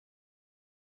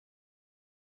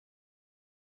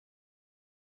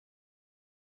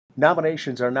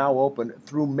Nominations are now open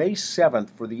through May 7th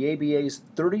for the ABA's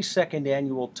 32nd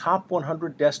annual Top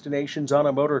 100 Destinations on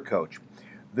a Motor Coach.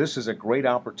 This is a great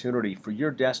opportunity for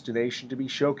your destination to be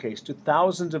showcased to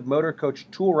thousands of motor coach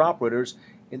tour operators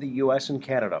in the U.S. and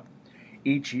Canada.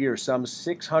 Each year, some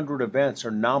 600 events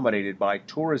are nominated by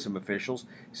tourism officials,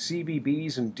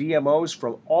 CVBs, and DMOs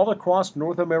from all across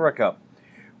North America.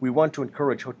 We want to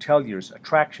encourage hoteliers,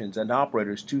 attractions, and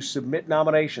operators to submit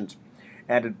nominations.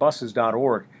 And at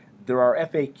buses.org, there are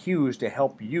FAQs to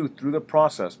help you through the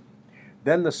process.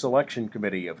 Then the selection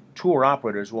committee of tour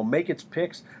operators will make its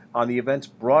picks on the event's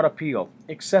broad appeal,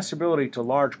 accessibility to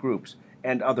large groups,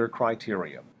 and other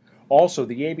criteria. Also,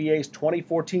 the ABA's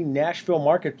 2014 Nashville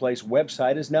Marketplace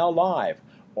website is now live.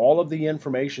 All of the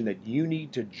information that you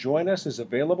need to join us is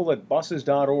available at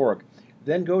buses.org.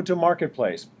 Then go to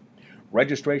Marketplace.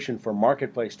 Registration for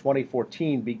Marketplace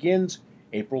 2014 begins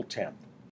April 10th.